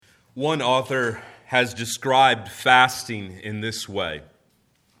One author has described fasting in this way.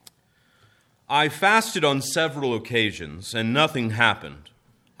 I fasted on several occasions and nothing happened.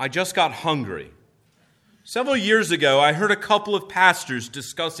 I just got hungry. Several years ago, I heard a couple of pastors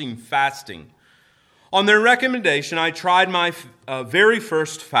discussing fasting. On their recommendation, I tried my very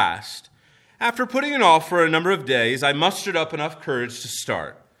first fast. After putting it off for a number of days, I mustered up enough courage to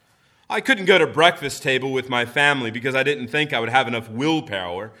start. I couldn't go to breakfast table with my family because I didn't think I would have enough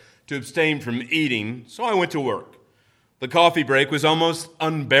willpower to abstain from eating, so I went to work. The coffee break was almost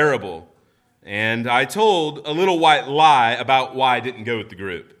unbearable, and I told a little white lie about why I didn't go with the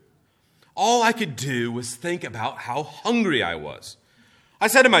group. All I could do was think about how hungry I was. I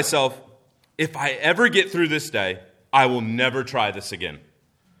said to myself, if I ever get through this day, I will never try this again.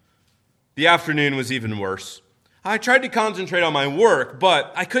 The afternoon was even worse. I tried to concentrate on my work,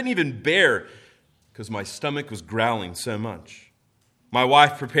 but I couldn't even bear because my stomach was growling so much. My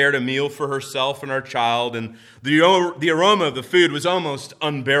wife prepared a meal for herself and our child, and the aroma of the food was almost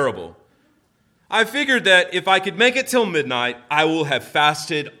unbearable. I figured that if I could make it till midnight, I will have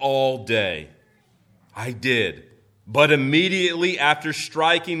fasted all day. I did. But immediately after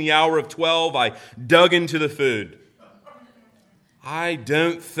striking the hour of 12, I dug into the food. I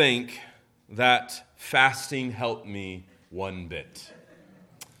don't think that fasting helped me one bit.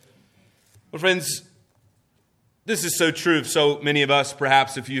 Well, friends, this is so true of so many of us.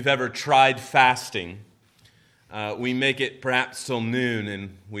 Perhaps if you've ever tried fasting, we make it perhaps till noon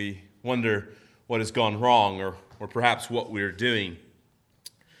and we wonder what has gone wrong or perhaps what we're doing.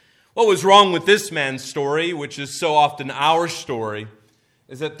 What was wrong with this man's story, which is so often our story,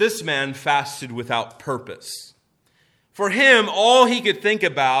 is that this man fasted without purpose. For him, all he could think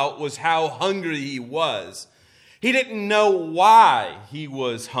about was how hungry he was. He didn't know why he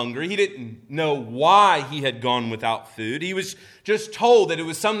was hungry. He didn't know why he had gone without food. He was just told that it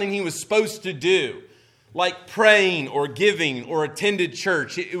was something he was supposed to do, like praying or giving or attended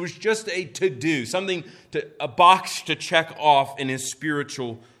church. It was just a to-do, a box to check off in his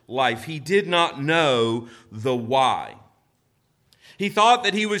spiritual life. He did not know the why. He thought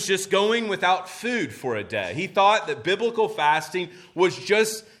that he was just going without food for a day. He thought that biblical fasting was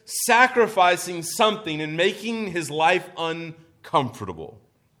just sacrificing something and making his life uncomfortable.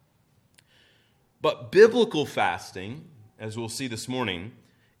 But biblical fasting, as we'll see this morning,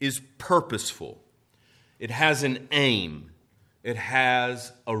 is purposeful. It has an aim. It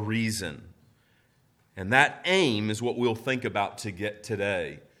has a reason. And that aim is what we'll think about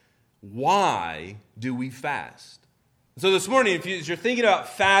today. Why do we fast? So this morning, as you're thinking about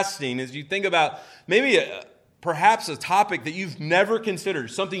fasting, as you think about maybe perhaps a topic that you've never considered,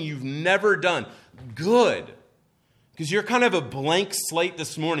 something you've never done, good. Because you're kind of a blank slate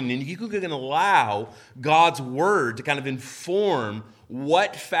this morning, and you can allow God's Word to kind of inform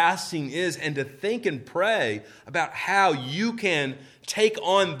what fasting is and to think and pray about how you can take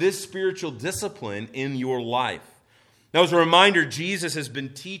on this spiritual discipline in your life. Now, as a reminder, Jesus has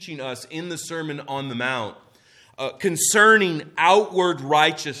been teaching us in the Sermon on the Mount concerning outward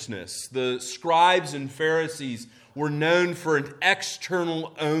righteousness. The scribes and Pharisees were known for an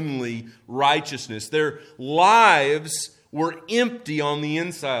external-only righteousness. Their lives were empty on the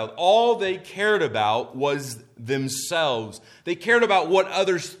inside. All they cared about was themselves. They cared about what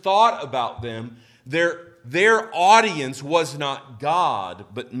others thought about them. Their audience was not God,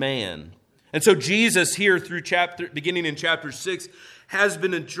 but man. And so Jesus here beginning in chapter 6, has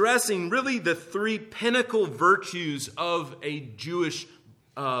been addressing really the three pinnacle virtues of a Jewish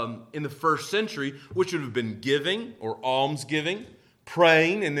in the first century, which would have been giving or almsgiving,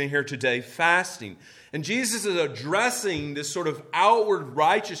 praying, and then here today, fasting. And Jesus is addressing this sort of outward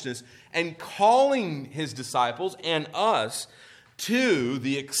righteousness and calling his disciples and us to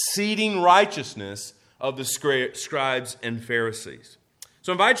the exceeding righteousness of the scribes and Pharisees.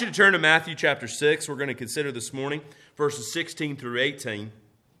 So I invite you to turn to Matthew chapter 6. We're going to consider this morning verses 16 through 18.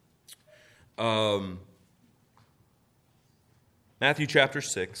 Matthew chapter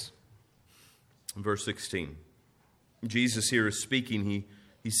 6, verse 16. Jesus here is speaking.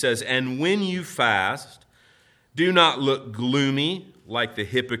 He says, "And when you fast, do not look gloomy like the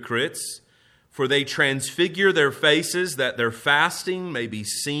hypocrites, for they transfigure their faces that their fasting may be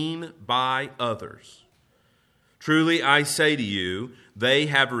seen by others. Truly I say to you, they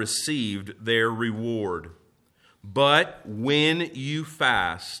have received their reward. But when you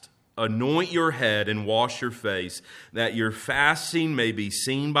fast, anoint your head and wash your face, that your fasting may not be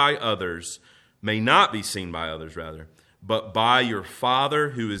seen by others, but by your Father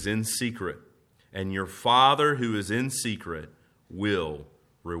who is in secret. And your Father who is in secret will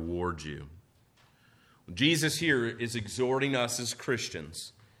reward you." Jesus here is exhorting us as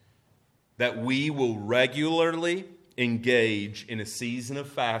Christians that we will regularly engage in a season of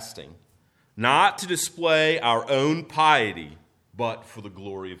fasting, not to display our own piety, but for the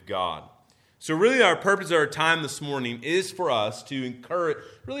glory of God. So really our purpose of our time this morning is for us to encourage,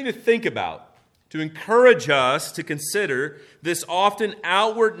 really to think about, to encourage us to consider this often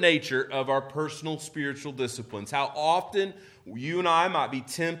outward nature of our personal spiritual disciplines. How often you and I might be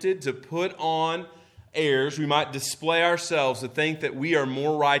tempted to put on airs, we might display ourselves to think that we are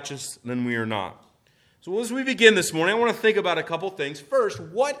more righteous than we are not. So as we begin this morning, I want to think about a couple things. First,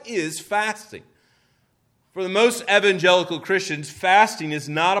 what is fasting? For the most evangelical Christians, fasting is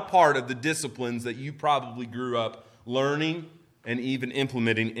not a part of the disciplines that you probably grew up learning and even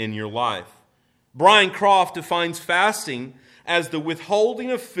implementing in your life. Brian Croft defines fasting as the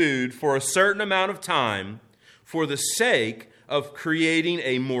withholding of food for a certain amount of time for the sake of creating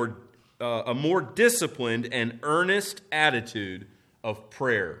a more disciplined and earnest attitude of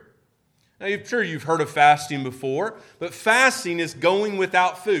prayer. Now, I'm sure you've heard of fasting before, but fasting is going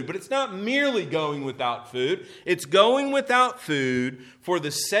without food. But it's not merely going without food. It's going without food for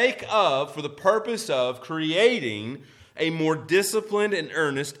the purpose of creating a more disciplined and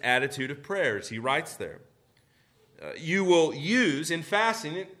earnest attitude of prayer, as he writes there. You will use in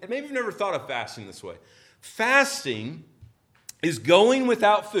fasting, and maybe you've never thought of fasting this way. Fasting is going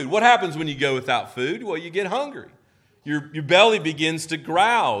without food. What happens when you go without food? Well, you get hungry. Your belly begins to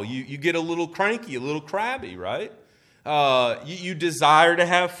growl. You get a little cranky, a little crabby, right? You desire to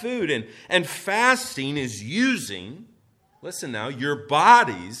have food. And fasting is using, listen now, your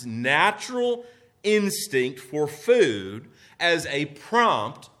body's natural instinct for food as a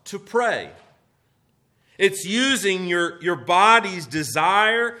prompt to pray. It's using your body's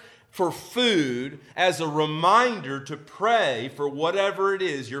desire for food as a reminder to pray for whatever it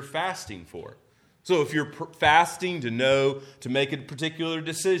is you're fasting for. So if you're fasting to make a particular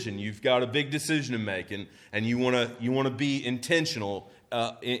decision, you've got a big decision to make, and you want to be intentional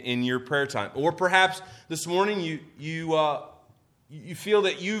in your prayer time. Or perhaps this morning you feel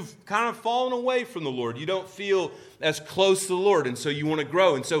that you've kind of fallen away from the Lord. You don't feel as close to the Lord, and so you want to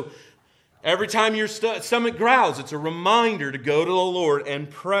grow. And so every time your stomach growls, it's a reminder to go to the Lord and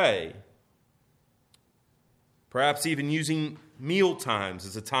pray. Perhaps even using meal times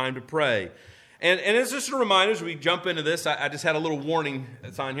as a time to pray. And it's just a reminder as we jump into this, I just had a little warning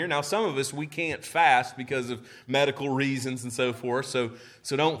sign here. Now, some of us, we can't fast because of medical reasons and so forth. So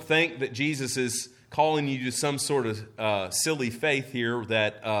don't think that Jesus is calling you to some sort of silly faith here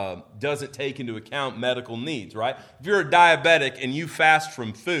that doesn't take into account medical needs, right? If you're a diabetic and you fast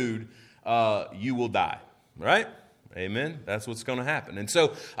from food, you will die, right? Amen. That's what's going to happen. And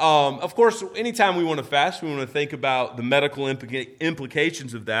so, of course, anytime we want to fast, we want to think about the medical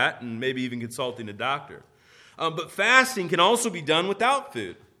implications of that and maybe even consulting a doctor. But fasting can also be done without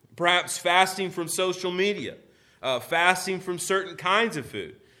food. Perhaps fasting from social media, fasting from certain kinds of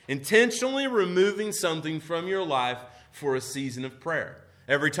food, intentionally removing something from your life for a season of prayer.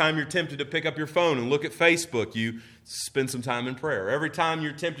 Every time you're tempted to pick up your phone and look at Facebook, you spend some time in prayer. Every time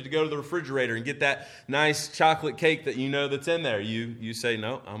you're tempted to go to the refrigerator and get that nice chocolate cake that you know that's in there, you say,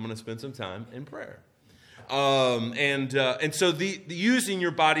 no, I'm going to spend some time in prayer. And so the using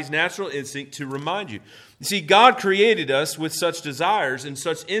your body's natural instinct to remind you. You see, God created us with such desires and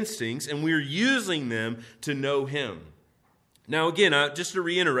such instincts, and we're using them to know Him. Now, again, just to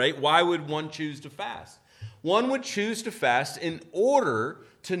reiterate, why would one choose to fast? One would choose to fast in order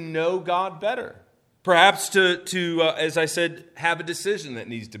to know God better. Perhaps to as I said, have a decision that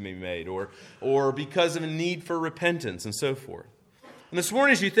needs to be made, or because of a need for repentance and so forth. And this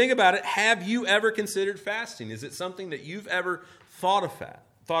morning, as you think about it, have you ever considered fasting? Is it something that you've ever thought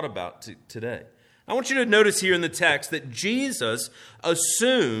about today? I want you to notice here in the text that Jesus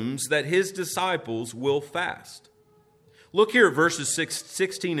assumes that His disciples will fast. Look here at verses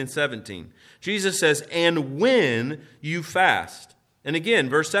 16 and 17. Jesus says, and when you fast. And again,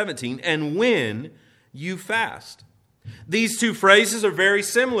 verse 17, and when you fast. These two phrases are very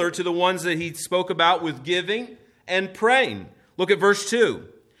similar to the ones that He spoke about with giving and praying. Look at verse 2.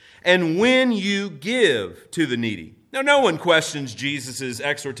 And when you give to the needy. Now, no one questions Jesus'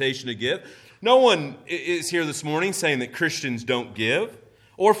 exhortation to give. No one is here this morning saying that Christians don't give.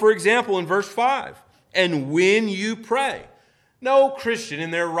 Or, for example, in verse 5, and when you pray. No Christian in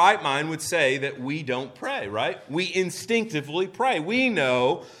their right mind would say that we don't pray, right? We instinctively pray. We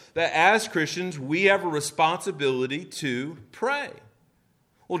know that as Christians, we have a responsibility to pray.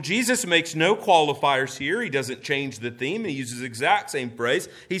 Well, Jesus makes no qualifiers here. He doesn't change the theme. He uses the exact same phrase.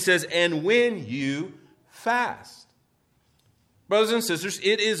 He says, and when you fast. Brothers and sisters,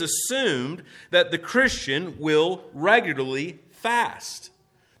 it is assumed that the Christian will regularly fast.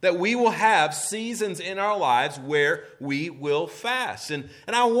 that we will have seasons in our lives where we will fast. And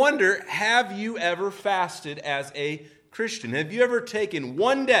I wonder, have you ever fasted as a Christian? Have you ever taken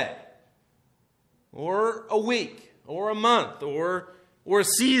one day or a week or a month or a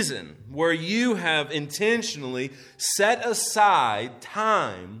season where you have intentionally set aside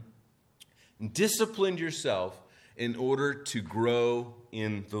time and disciplined yourself in order to grow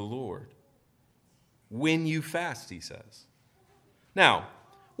in the Lord? When you fast, he says. Now,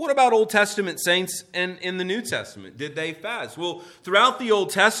 what about Old Testament saints and in the New Testament? Did they fast? Well, throughout the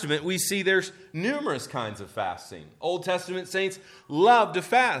Old Testament, we see there's numerous kinds of fasting. Old Testament saints love to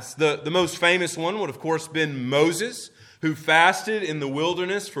fast. The most famous one would, of course, been Moses, who fasted in the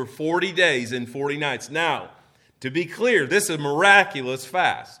wilderness for 40 days and 40 nights. Now, to be clear, this is a miraculous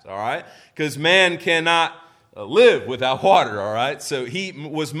fast, all right? Because man cannot live without water, all right? So he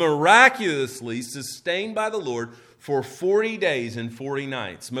was miraculously sustained by the Lord for 40 days and 40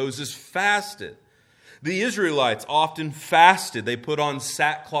 nights. Moses fasted. The Israelites often fasted. They put on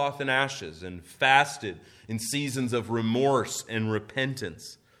sackcloth and ashes and fasted in seasons of remorse and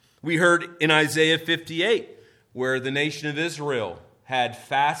repentance. We heard in Isaiah 58 where the nation of Israel had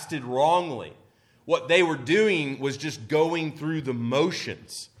fasted wrongly. What they were doing was just going through the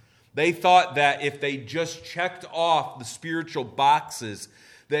motions. They thought that if they just checked off the spiritual boxes,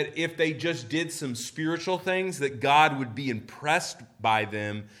 that if they just did some spiritual things, that God would be impressed by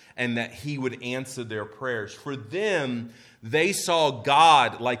them and that he would answer their prayers. For them, they saw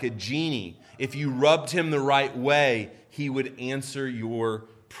God like a genie. If you rubbed him the right way, he would answer your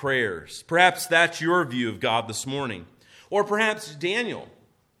prayers. Perhaps that's your view of God this morning. Or perhaps Daniel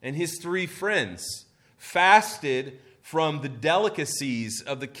and his 3 friends fasted from the delicacies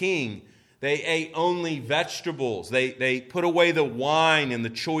of the king. They ate only vegetables. They put away the wine and the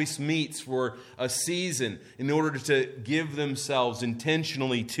choice meats for a season in order to give themselves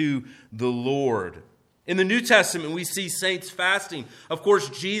intentionally to the Lord. In the New Testament, we see saints fasting. Of course,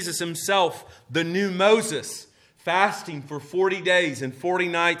 Jesus himself, the new Moses, fasting for 40 days and 40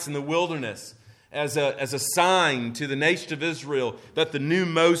 nights in the wilderness as a sign to the nation of Israel that the new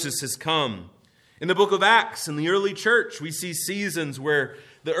Moses has come. In the book of Acts, in the early church, we see seasons where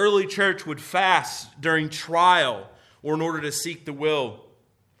the early church would fast during trial or in order to seek the will.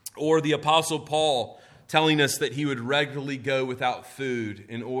 Or the Apostle Paul telling us that he would regularly go without food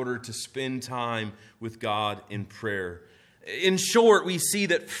in order to spend time with God in prayer. In short, we see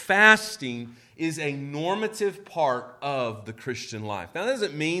that fasting is a normative part of the Christian life. Now, that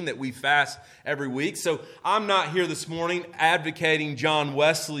doesn't mean that we fast every week. So I'm not here this morning advocating John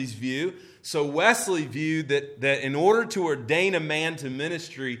Wesley's view. So Wesley viewed that in order to ordain a man to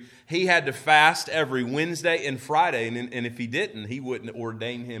ministry, he had to fast every Wednesday and Friday. And if he didn't, he wouldn't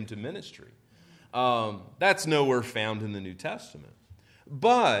ordain him to ministry. That's nowhere found in the New Testament.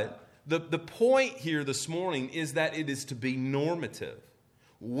 But the point here this morning is that it is to be normative.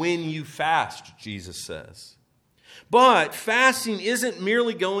 When you fast, Jesus says. But fasting isn't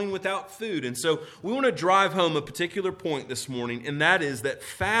merely going without food. And so we want to drive home a particular point this morning, and that is that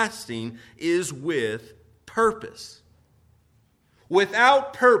fasting is with purpose.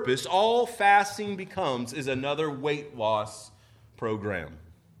 Without purpose, all fasting becomes is another weight loss program.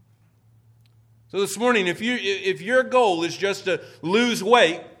 So this morning, if your goal is just to lose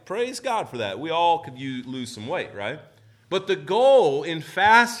weight, praise God for that. We all could lose some weight, right? But the goal in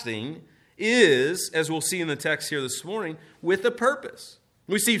fasting is, as we'll see in the text here this morning, with a purpose.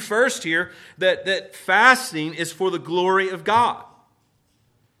 We see first here that fasting is for the glory of God.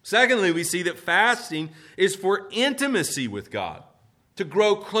 Secondly, we see that fasting is for intimacy with God, to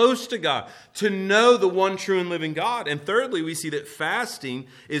grow close to God, to know the one true and living God. And thirdly, we see that fasting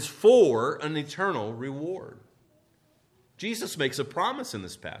is for an eternal reward. Jesus makes a promise in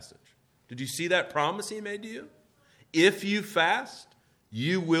this passage. Did you see that promise he made to you? If you fast,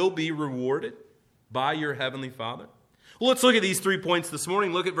 you will be rewarded by your heavenly Father. Well, let's look at these 3 points this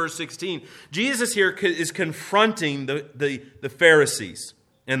morning. Look at verse 16. Jesus here is confronting the Pharisees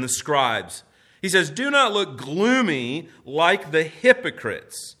and the scribes. He says, "Do not look gloomy like the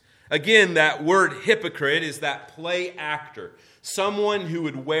hypocrites." Again, that word hypocrite is that play actor. Someone who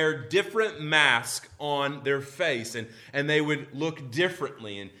would wear different masks on their face and they would look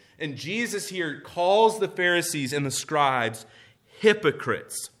differently. And Jesus here calls the Pharisees and the scribes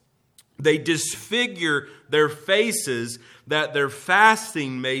hypocrites. They disfigure their faces that their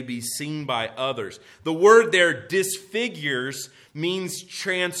fasting may be seen by others. The word there, disfigures, means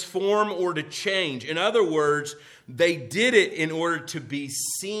transform or to change. In other words, they did it in order to be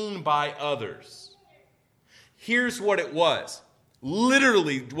seen by others. Here's what it was.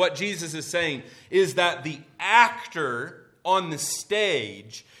 Literally, what Jesus is saying is that the actor on the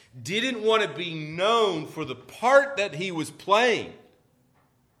stage didn't want to be known for the part that he was playing,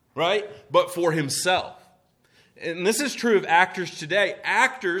 right? But for himself. And this is true of actors today.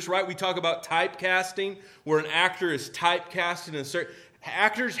 Actors, right? We talk about typecasting, where an actor is typecasted in a certain...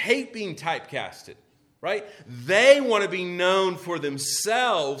 Actors hate being typecasted, right? They want to be known for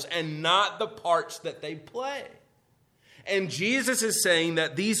themselves and not the parts that they play. And Jesus is saying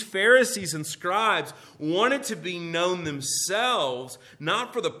that these Pharisees and scribes wanted to be known themselves,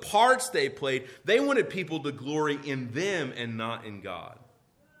 not for the parts they played. They wanted people to glory in them and not in God.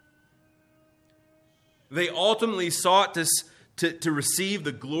 They ultimately sought to receive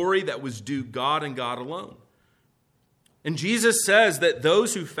the glory that was due God and God alone. And Jesus says that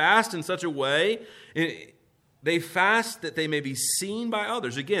those who fast in such a way, they fast that they may be seen by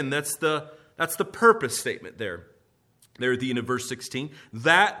others. Again, that's the purpose statement there. There at the end of verse 16,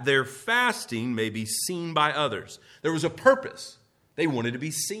 that their fasting may be seen by others. There was a purpose. They wanted to be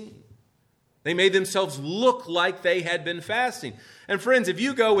seen. They made themselves look like they had been fasting. And friends, if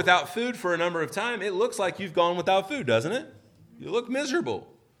you go without food for a number of time, it looks like you've gone without food, doesn't it? You look miserable.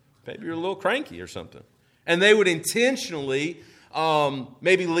 Maybe you're a little cranky or something. And they would intentionally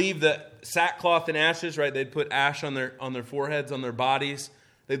maybe leave the sackcloth and ashes, right? They'd put ash on their foreheads, on their bodies.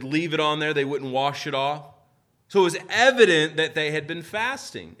 They'd leave it on there. They wouldn't wash it off. So it was evident that they had been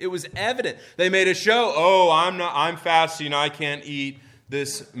fasting. It was evident. They made a show. Oh, I'm fasting. I can't eat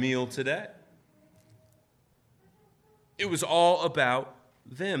this meal today. It was all about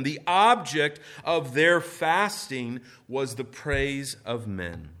them. The object of their fasting was the praise of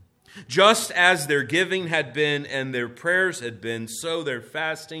men. Just as their giving had been and their prayers had been, so their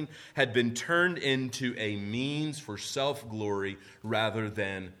fasting had been turned into a means for self-glory rather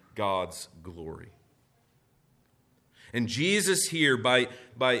than God's glory. And Jesus here, by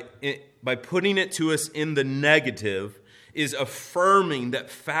putting it to us in the negative, is affirming that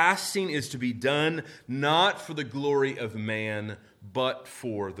fasting is to be done not for the glory of man, but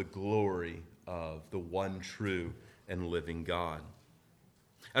for the glory of the one true and living God.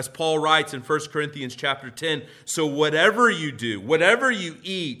 As Paul writes in 1 Corinthians chapter 10, so whatever you do, whatever you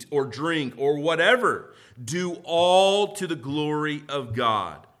eat or drink or whatever, do all to the glory of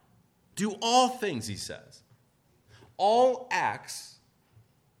God. Do all things, he says. All acts,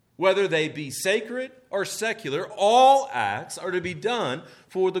 whether they be sacred or secular, all acts are to be done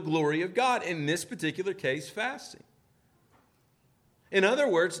for the glory of God. In this particular case, fasting. In other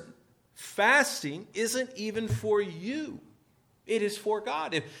words, fasting isn't even for you. It is for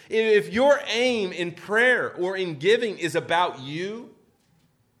God. If your aim in prayer or in giving is about you,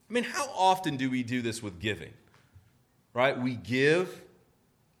 I mean, how often do we do this with giving? Right? We give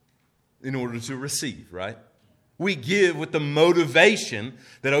in order to receive, right? We give with the motivation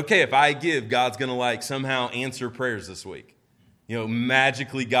that, okay, if I give, God's going to somehow answer prayers this week.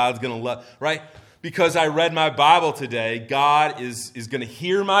 Magically God's going to love, right? Because I read my Bible today, God is going to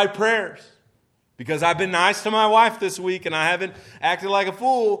hear my prayers. Because I've been nice to my wife this week and I haven't acted like a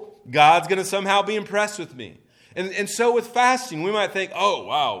fool, God's going to somehow be impressed with me. And so with fasting, we might think, oh,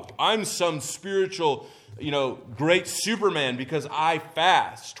 wow, I'm some spiritual, great Superman because I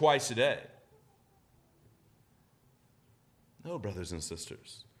fast twice a day. No, brothers and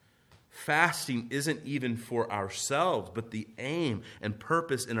sisters. Fasting isn't even for ourselves, but the aim and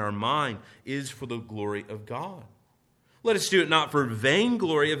purpose in our mind is for the glory of God. Let us do it not for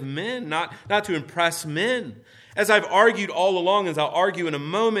vainglory of men, not to impress men. As I've argued all along, as I'll argue in a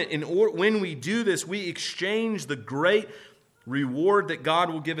moment, when we do this, we exchange the great reward that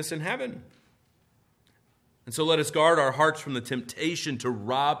God will give us in heaven. And so let us guard our hearts from the temptation to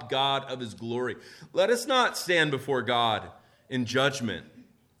rob God of his glory. Let us not stand before God in judgment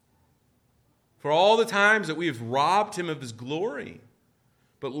for all the times that we have robbed him of his glory.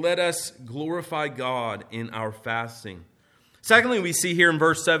 But let us glorify God in our fasting. Secondly, we see here in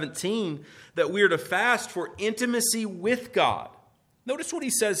verse 17 that we are to fast for intimacy with God. Notice what he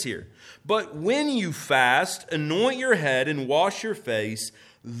says here. But when you fast, anoint your head and wash your face,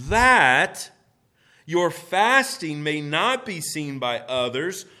 that your fasting may not be seen by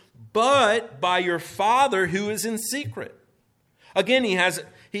others, but by your Father who is in secret. Again,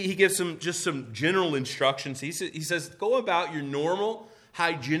 he gives some general instructions. He says, go about your normal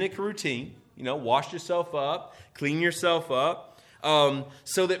hygienic routine. Wash yourself up, clean yourself up,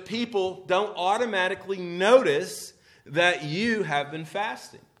 so that people don't automatically notice that you have been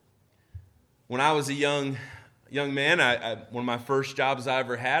fasting. When I was a young man, one of my first jobs I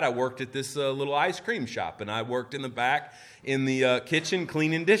ever had, I worked at this little ice cream shop, and I worked in the back in the kitchen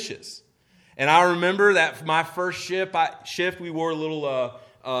cleaning dishes. And I remember that my first shift, we wore little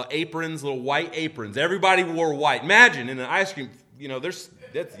aprons, little white aprons. Everybody wore white. Imagine in an ice cream,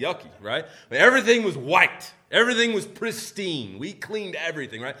 that's yucky, right? But everything was white. Everything was pristine. We cleaned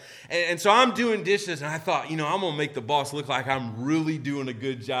everything, right? And so I'm doing dishes, and I thought, I'm going to make the boss look like I'm really doing a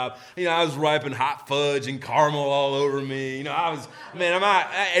good job. I was wiping hot fudge and caramel all over me.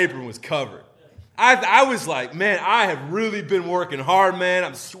 My apron was covered. I was like, man, I have really been working hard, man.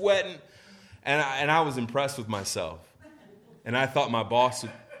 I'm sweating. And I was impressed with myself. And I thought my boss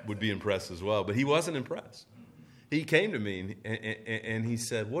would be impressed as well, but he wasn't impressed. He came to me and he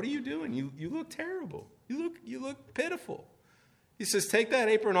said, "What are you doing? You look terrible. You look pitiful." He says, "Take that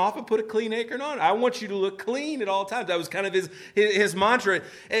apron off and put a clean apron on. I want you to look clean at all times." That was kind of his mantra.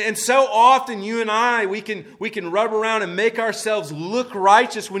 And so often you and I, we can rub around and make ourselves look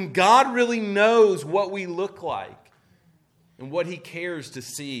righteous when God really knows what we look like and what He cares to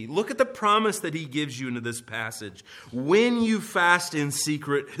see. Look at the promise that He gives you into this passage. When you fast in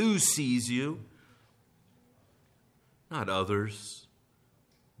secret, who sees you? Not others,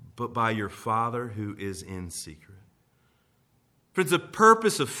 but by your Father who is in secret. Friends, the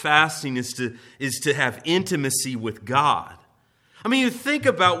purpose of fasting is to have intimacy with God. I mean, you think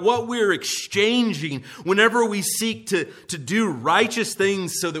about what we're exchanging whenever we seek to do righteous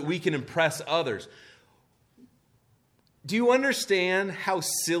things so that we can impress others. Do you understand how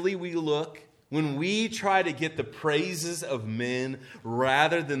silly we look when we try to get the praises of men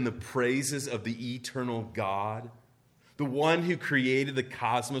rather than the praises of the eternal God? The one who created the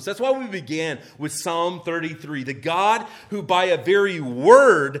cosmos. That's why we began with Psalm 33. The God who by a very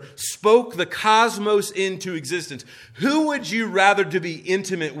word spoke the cosmos into existence. Who would you rather to be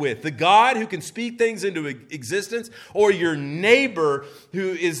intimate with? The God who can speak things into existence, or your neighbor who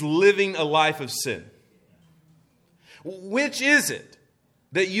is living a life of sin? Which is it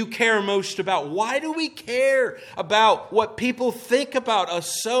that you care most about? Why do we care about what people think about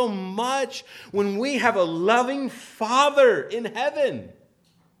us so much when we have a loving Father in heaven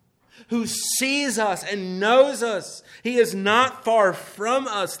who sees us and knows us? He is not far from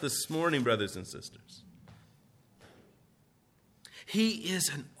us this morning, brothers and sisters. He is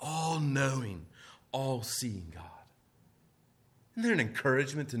an all-knowing, all-seeing God. Isn't there an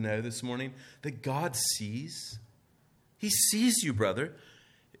encouragement to know this morning that God sees? He sees you, brother.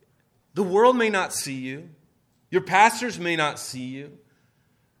 The world may not see you. Your pastors may not see you.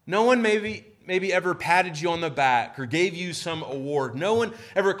 No one maybe ever patted you on the back or gave you some award. No one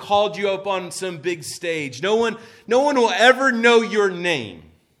ever called you up on some big stage. No one will ever know your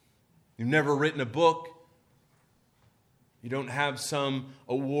name. You've never written a book. You don't have some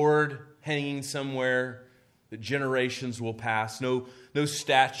award hanging somewhere that generations will pass. No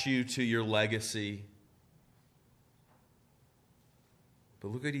statue to your legacy. But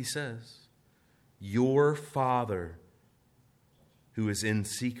look what He says. Your Father who is in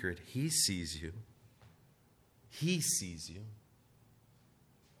secret, He sees you. He sees you.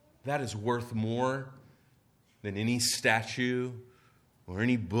 That is worth more than any statue or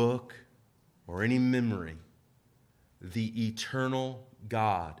any book or any memory. The eternal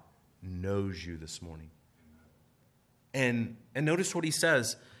God knows you this morning. And notice what He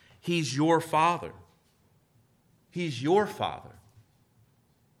says. He's your Father. He's your Father.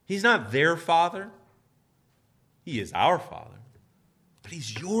 He's not their Father. He is our Father. But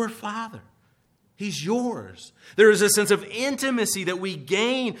He's your Father. He's yours. There is a sense of intimacy that we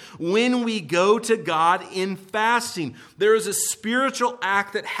gain when we go to God in fasting. There is a spiritual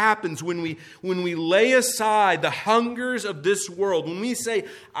act that happens when we lay aside the hungers of this world. When we say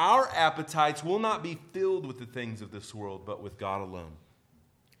our appetites will not be filled with the things of this world, but with God alone.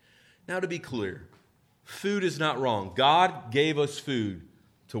 Now, to be clear, food is not wrong. God gave us food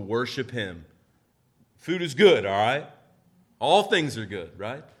to worship Him. Food is good, all right? All things are good,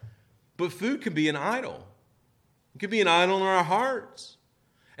 right? But food can be an idol. It can be an idol in our hearts.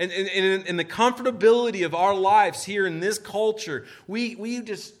 And in the comfortability of our lives here in this culture,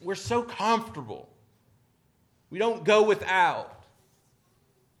 we're so comfortable. We don't go without.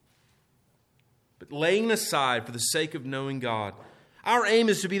 But laying aside for the sake of knowing God, our aim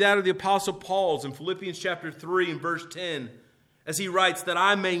is to be that of the Apostle Paul's in Philippians chapter 3 and verse 10. As he writes, that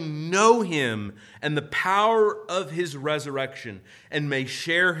I may know Him and the power of His resurrection and may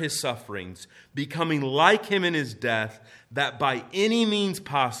share His sufferings, becoming like Him in His death, that by any means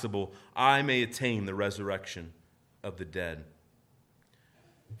possible I may attain the resurrection of the dead.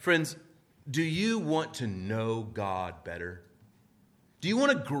 Friends, do you want to know God better? Do you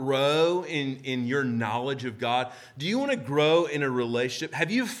want to grow in your knowledge of God? Do you want to grow in a relationship?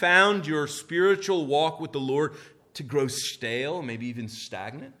 Have you found your spiritual walk with the Lord to grow stale, maybe even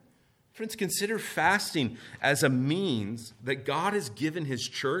stagnant? Friends, consider fasting as a means that God has given his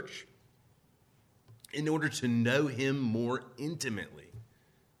church in order to know him more intimately,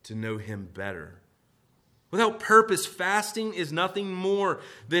 to know him better. Without purpose, fasting is nothing more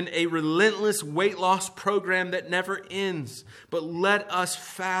than a relentless weight loss program that never ends. But let us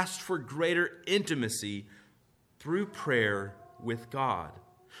fast for greater intimacy through prayer with God.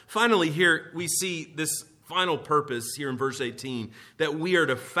 Finally, here we see this final purpose here in verse 18, that we are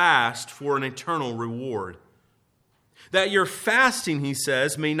to fast for an eternal reward. That your fasting, he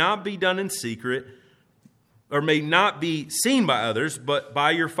says, may not be done in secret, or may not be seen by others, but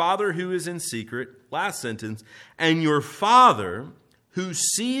by your Father who is in secret. Last sentence. And your Father who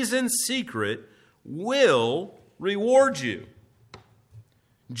sees in secret will reward you.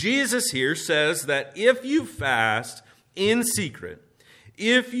 Jesus here says that if you fast in secret,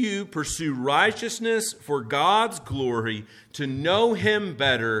 if you pursue righteousness for God's glory, to know him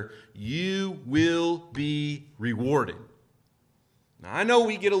better, you will be rewarded. Now, I know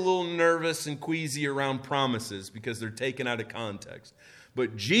we get a little nervous and queasy around promises because they're taken out of context.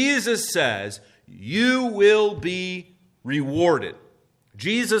 But Jesus says, you will be rewarded.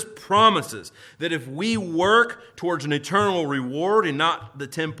 Jesus promises that if we work towards an eternal reward and not the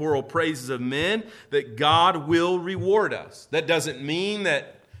temporal praises of men, that God will reward us. That doesn't mean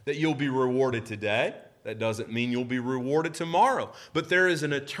that you'll be rewarded today. That doesn't mean you'll be rewarded tomorrow. But there is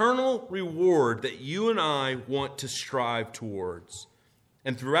an eternal reward that you and I want to strive towards.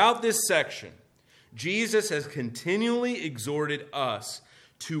 And throughout this section, Jesus has continually exhorted us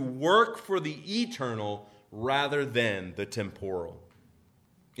to work for the eternal rather than the temporal.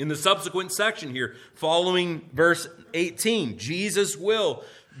 In the subsequent section here, following verse 18, Jesus will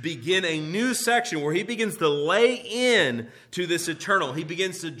begin a new section where he begins to lay in to this eternal. He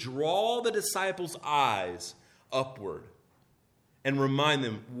begins to draw the disciples' eyes upward and remind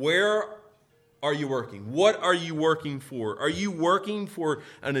them, where are you working? What are you working for? Are you working for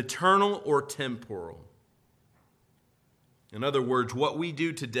an eternal or temporal? In other words, what we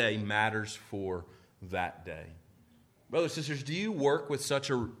do today matters for that day. Brothers and sisters, do you work with such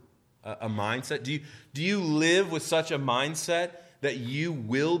a mindset? Do you live with such a mindset that you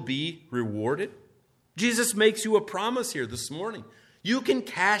will be rewarded? Jesus makes you a promise here this morning. You can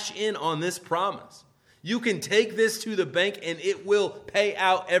cash in on this promise. You can take this to the bank and it will pay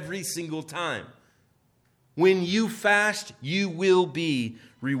out every single time. When you fast, you will be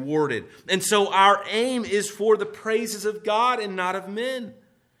rewarded. And so our aim is for the praises of God and not of men.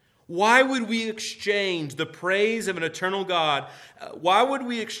 Why would we exchange the praise of an eternal God? Why would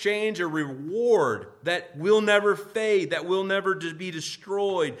we exchange a reward that will never fade, that will never be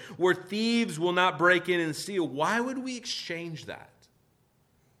destroyed, where thieves will not break in and steal? Why would we exchange that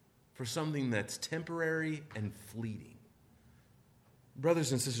for something that's temporary and fleeting?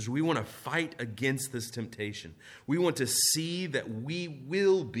 Brothers and sisters, we want to fight against this temptation. We want to see that we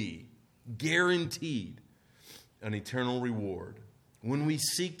will be guaranteed an eternal reward when we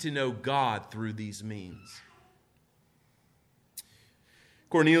seek to know God through these means.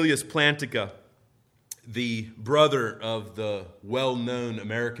 Cornelius Plantinga, the brother of the well-known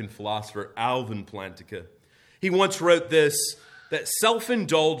American philosopher Alvin Plantinga, he once wrote this, that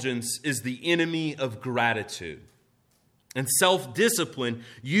self-indulgence is the enemy of gratitude, and self-discipline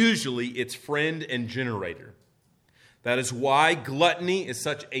usually its friend and generator. That is why gluttony is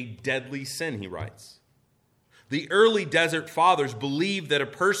such a deadly sin, he writes. The early desert fathers believed that a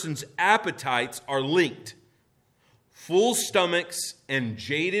person's appetites are linked. Full stomachs and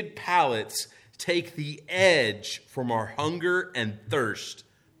jaded palates take the edge from our hunger and thirst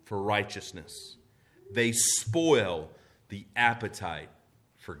for righteousness. They spoil the appetite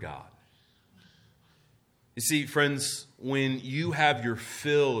for God. You see, friends, when you have your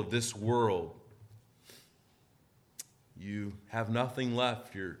fill of this world, you have nothing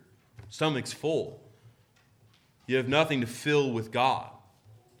left. Your stomach's full. You have nothing to fill with God.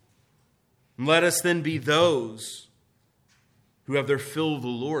 And let us then be those who have their fill of the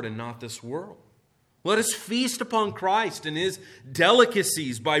Lord and not this world. Let us feast upon Christ and his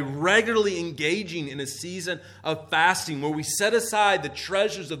delicacies by regularly engaging in a season of fasting where we set aside the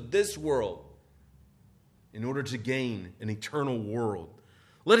treasures of this world in order to gain an eternal world.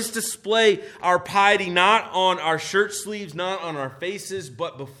 Let us display our piety not on our shirt sleeves, not on our faces,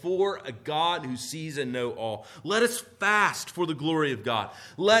 but before a God who sees and knows all. Let us fast for the glory of God.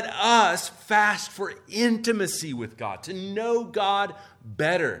 Let us fast for intimacy with God, to know God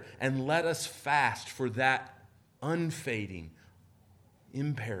better. And let us fast for that unfading,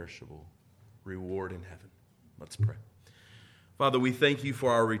 imperishable reward in heaven. Let's pray. Father, we thank you for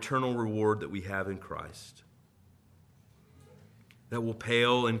our eternal reward that we have in Christ. that will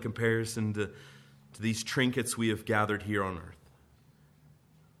pale in comparison to these trinkets we have gathered here on earth.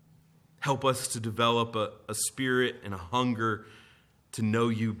 Help us to develop a spirit and a hunger to know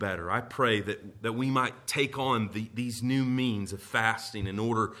you better. I pray that we might take on these new means of fasting in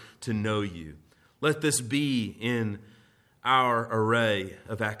order to know you. Let this be in our array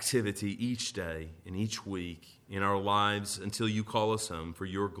of activity each day and each week in our lives until you call us home. For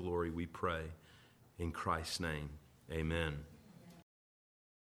your glory we pray. In Christ's name, amen.